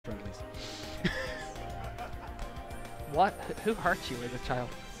What? Who hurt you as a child?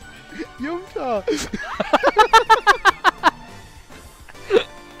 Yumcha!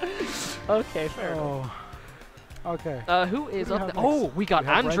 Okay, fair enough. Okay. Who is Who do we up have there? Oh, next? we got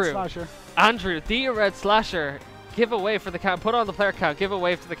Andrew. RedSlasher. Andrew, the RedSlasher. Give a wave for the cam. Put on the player count. Give a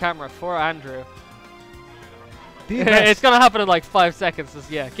wave to the camera for Andrew. The best. It's gonna happen in like 5 seconds. Just,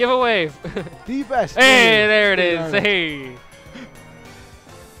 yeah, give a wave. The best. Hey, there it is. Hey.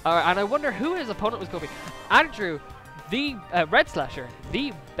 Alright, and I wonder who his opponent was going to be. Andrew, the RedSlasher,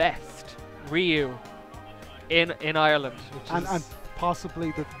 the best Ryu in Ireland. Which and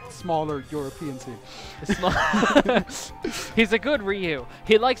possibly the smaller European scene. He's a good Ryu.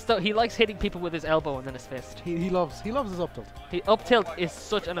 He likes hitting people with his elbow and then his fist. He loves his up tilt. Up tilt is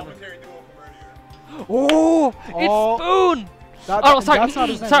such an Oh, it's Sp00n. That's not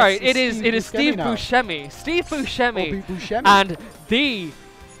his name. Sorry, It's it is Steve now. Buscemi. Steve Buscemi. Buscemi. And the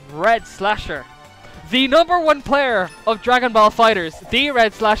RedSlasher. The #1 player of Dragon Ball Fighters, the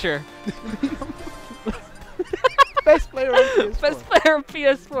RedSlasher. Best player on PS4. Best player on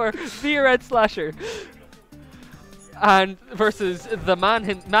PS4, the RedSlasher. And versus the man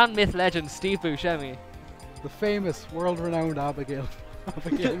myth legend, Steve Buscemi. The famous, world-renowned Abigail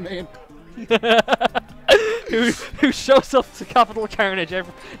main. who shows up to Capital Carnage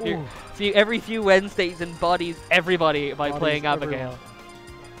every few Wednesdays and bodies everybody by playing Abigail.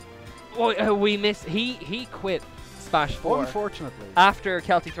 Oh, we miss. He quit Smash4. Unfortunately. After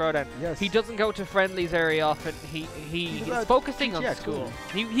Celtic Throwdown. Yes. He doesn't go to friendlies very often. He's focusing on school.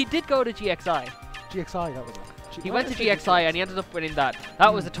 He did go to GXI. GXI, that was it. He went to GXI and he ended up winning that.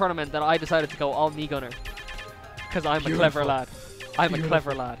 That was a tournament that I decided to go all knee gunner. Because I'm a clever lad. I'm a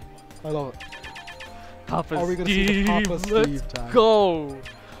clever lad. I love it. Papa Are we going to see the Papa Steve time? Let's go!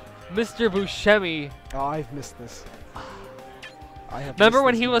 Mr. Buscemi. Oh, I've missed this. Remember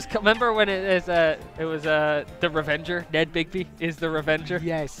when he was? Remember when it was the Revenger? Ned Bigby is the Revenger.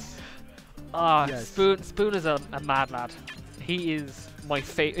 Yes. Ah, yes. Sp00n is a mad lad. He is my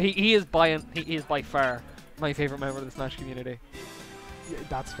favorite. He is by far my favorite member of the Smash community. Yeah,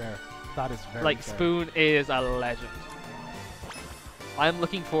 that's fair. That is very like fair. Sp00n is a legend. I'm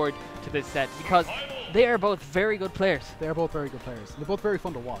looking forward to this set because they are both very good players. They are both very good players. They're both very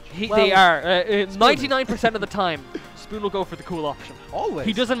fun to watch. They are. 99% of the time, Sp00n will go for the cool option. Always.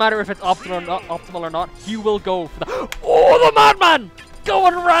 He doesn't matter if it's optimal or not. He will go for the. Oh, the madman!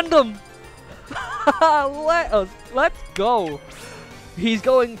 Going random. Let's go. He's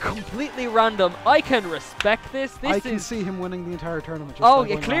going completely random. I can respect this. I can see him winning the entire tournament. Just oh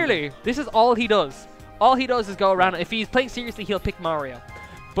yeah, clearly. Random. This is all he does. All he does is go around. If he's playing seriously, he'll pick Mario.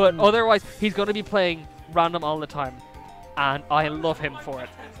 But otherwise, he's going to be playing random all the time. And I love him for it.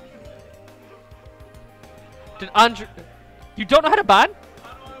 Did Andrew... You don't know how to ban?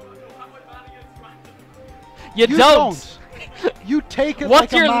 You don't. You take it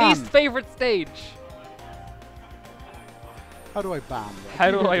What's like a your man. least favorite stage? How do I ban?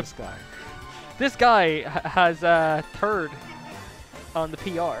 How do I... This guy. This guy has third on the PR.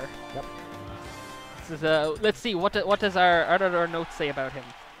 Yep. This is, let's see, what does our notes say about him?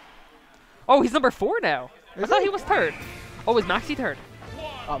 Oh, he's number 4 now. I thought he was third. Oh, is Maxi third?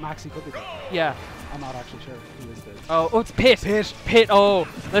 Oh, Maxi could be third. Yeah. I'm not actually sure who is third. Oh, it's Pit. Pit. Oh,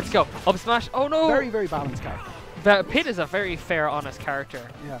 let's go. Up smash. Oh no. Very, very balanced character. Pit is a very fair, honest character.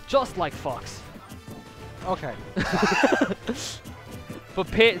 Yeah. Just like Fox. Okay.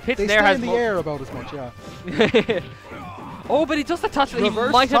 But Pit's they there stay has in the air about as much, yeah. Oh, but he does the touch.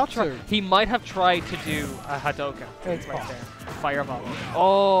 He might have tried to do a Hadoken. It's right there. Fireball.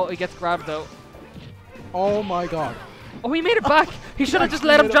 Oh, he gets grabbed though. Oh my god. Oh, he made it back. He should have just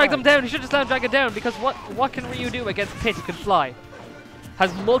let him drag them down. He should just let him drag it down because what can Ryu do against Pit? He can fly.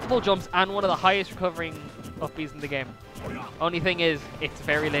 Has multiple jumps and one of the highest recovering upbeats in the game. Only thing is, it's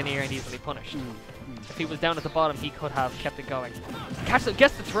very linear and easily punished. If he was down at the bottom, he could have kept it going. Gets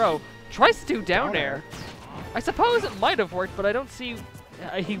the throw. Tries to do down air. I suppose it might have worked, but I don't see...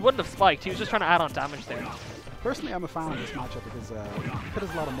 he wouldn't have spiked. He was just trying to add on damage there. Personally, I'm a fan of this matchup because Pit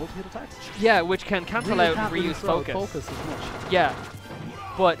has a lot of multi-hit attacks. Yeah, which can cancel out Ryu's focus. As much. Yeah.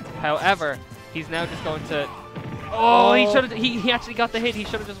 But, however, he's now just going to... Oh, he should have... He actually got the hit. He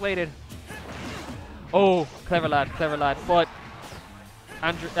should have just waited. Oh, clever lad, clever lad. But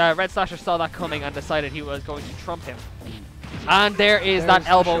RedSlasher saw that coming and decided he was going to trump him. And there's that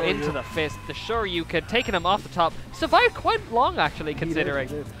elbow into the fist. The Shoryuken taking him off the top. Survived quite long, actually, considering.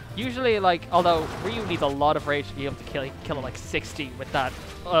 He did. Usually, like, although Ryu needs a lot of rage to be able to kill it like 60 with that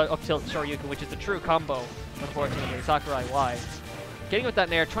up tilt Shoryuken, which is the true combo, unfortunately. Sakurai Y. Getting with that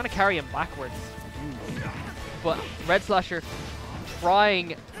nair, trying to carry him backwards. But RedSlasher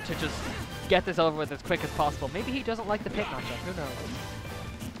trying to just get this over with as quick as possible. Maybe he doesn't like the pit matchup. Who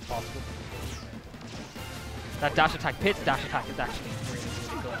knows? Possible. That dash attack, Pit's dash attack is actually really,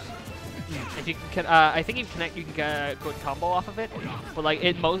 really good. If you can, I think if you connect, you can get a good combo off of it. But like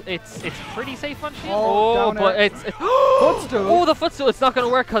it's pretty safe on shield. Oh, but it's footstool. Oh, the footstool. It's not going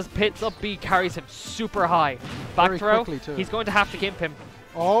to work because Pit's up B carries him super high. Back Very throw. quickly, too. He's going to have to gimp him.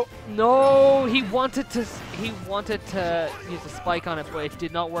 Oh no! He wanted to use a spike on it, but it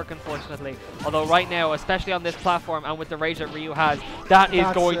did not work, unfortunately. Although right now, especially on this platform and with the rage that Ryu has, that's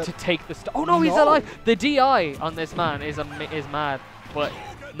going to take the. Oh no, he's alive! The DI on this man is mad, but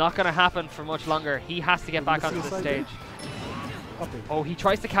not going to happen for much longer. He has to get back onto the stage. Oh, he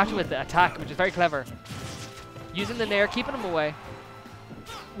tries to catch him with the attack, which is very clever. Using the nair, keeping him away.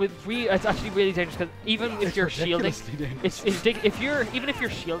 With Ryu, it's actually really dangerous because even if you're shielding, even if you're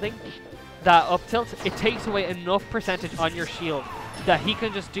shielding that up tilt, it takes away enough percentage on your shield that he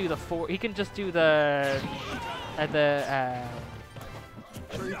can just do the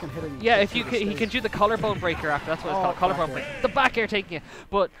Sure, you can hit him. Yeah, if you he can do the collarbone breaker after. That's what it's called, collarbone breaker. The back air taking it,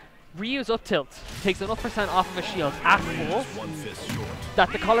 but Ryu's up tilt takes enough percent off of a shield at full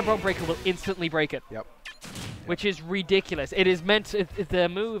that the collarbone breaker will instantly break it. Yep. Which is ridiculous. It is meant. The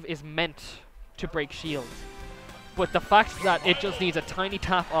move is meant to break shields, but the fact that it just needs a tiny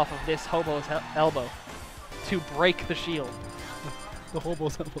tap off of this hobo's elbow to break the shield. The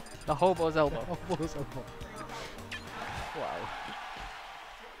hobo's elbow. The hobo's elbow. The hobo's elbow. Wow.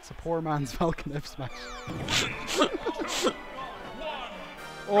 It's a poor man's Falcon F smash.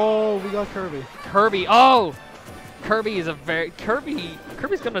 Oh, we got Kirby. Kirby. Oh, Kirby is a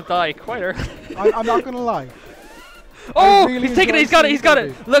Kirby's gonna die quite early. I'm not gonna lie. Oh, really he's taking it. He's got it. He's got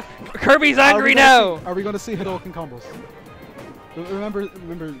it. Look, Kirby's angry now. Are we going to see Hadouken combos? Remember,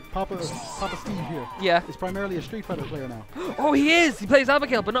 Papa Steve here. Yeah. Is primarily a Street Fighter player now. Oh, he is. He plays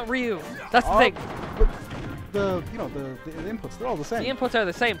Abigail, but not Ryu. That's the thing. But the inputs, they're all the same. The inputs are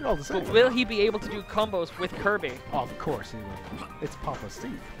the same. They're all the same. But will he be able to do combos with Kirby? Oh, of course he will. It's Papa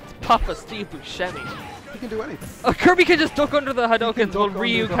Steve. It's Papa Steve Buscemi. He can do anything. Kirby can just duck under the Hadouken, while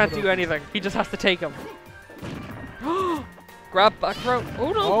Ryu can't do anything. He just has to take him. Grab back throw.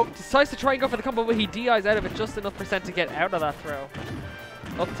 Oh no! Oh. Decides to try and go for the combo, but he DIs out of it just enough percent to get out of that throw.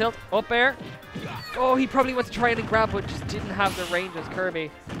 Up tilt, up air. Oh, he probably went to try and grab, but just didn't have the range as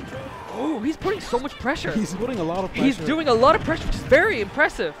Kirby. Oh, he's putting so much pressure. He's putting a lot of pressure. He's doing a lot of pressure, which is very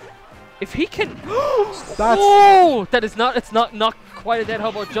impressive. If he can, that's that is not. It's not quite a dead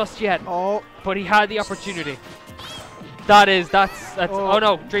hobo just yet. Oh, but he had the opportunity. That's. Oh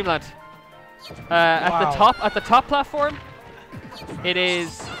no, Dreamland. Wow. At the top platform, it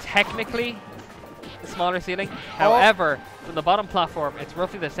is technically the smaller ceiling. However, from the bottom platform, it's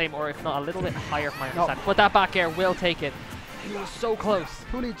roughly the same, or if not a little bit higher from my understanding. But that back air will take it. He was so close.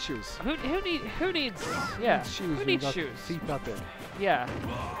 Who needs shoes? Who needs shoes? Who needs shoes? Feet that big. Yeah.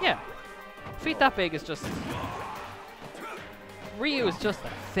 Feet that big is just. Ryu is just a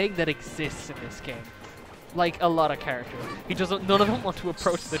thing that exists in this game. Like a lot of characters. None of them want to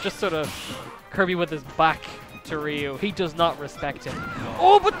approach. They're just sort of Kirby with his back to Ryu. He does not respect him.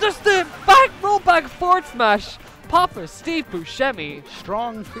 Oh, but there's the back roll back forward smash. Papa Steve Buscemi.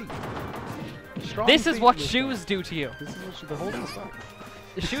 Strong feet. This is what shoes do to you. This is what they're holding us back.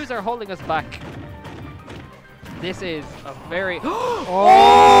 The shoes are holding us back. This is a very.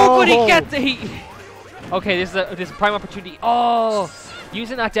 Oh, but he gets it. Okay, this is a prime opportunity. Oh.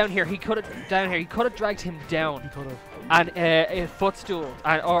 Using that down here, he could have dragged him down. He could have. And a footstool,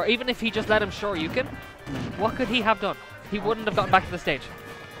 or even if he just let him Shoryuken, what could he have done? He wouldn't have gotten back to the stage.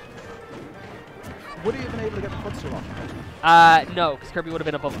 Would he have been able to get the footstool off? No, because Kirby would have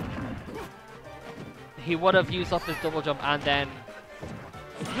been above him. He would have used up his double jump and then.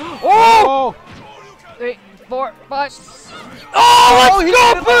 Oh! 3, 4, 5. Oh, let's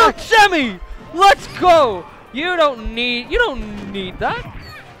go, Buscemi! Let's go! You don't need that.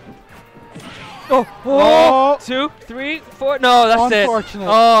 Oh, 2, 3, 4. No, that's it.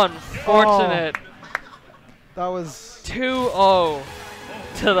 Unfortunate. That was 2-0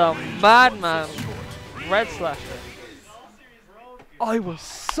 to the madman, RedSlasher. I was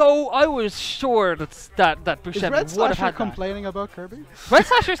sure that Buscemi would have had complaining about Kirby?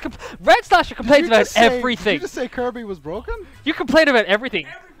 RedSlasher complains about everything. Did you just say Kirby was broken? You complain about everything.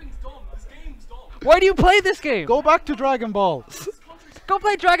 Why do you play this game? Go back to Dragon Ball. Go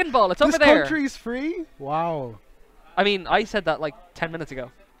play Dragon Ball. It's over there. This country's free? Wow. I mean, I said that like 10 minutes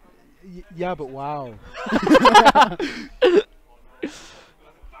ago. Yeah, but wow.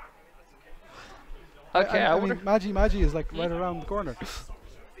 Okay, I mean, Magi is like right around the corner.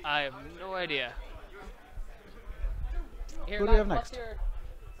 I have no idea. Here, Who do we have next?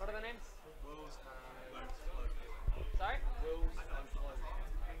 What are the names? Sorry?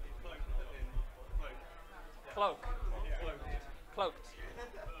 Cloak. Cloaked.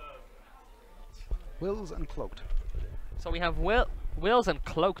 Wills and Cloaked. So we have Wills and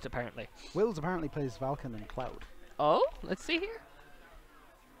Cloaked, apparently. Wills apparently plays Valken and Cloud. Oh, let's see here.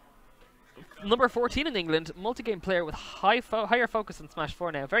 Number 14 in England, multi-game player with higher focus than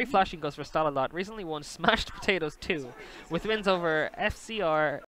Sm4sh now. Very flashy and goes for style a lot. Recently won Smashed Potatoes 2 with wins over FCR,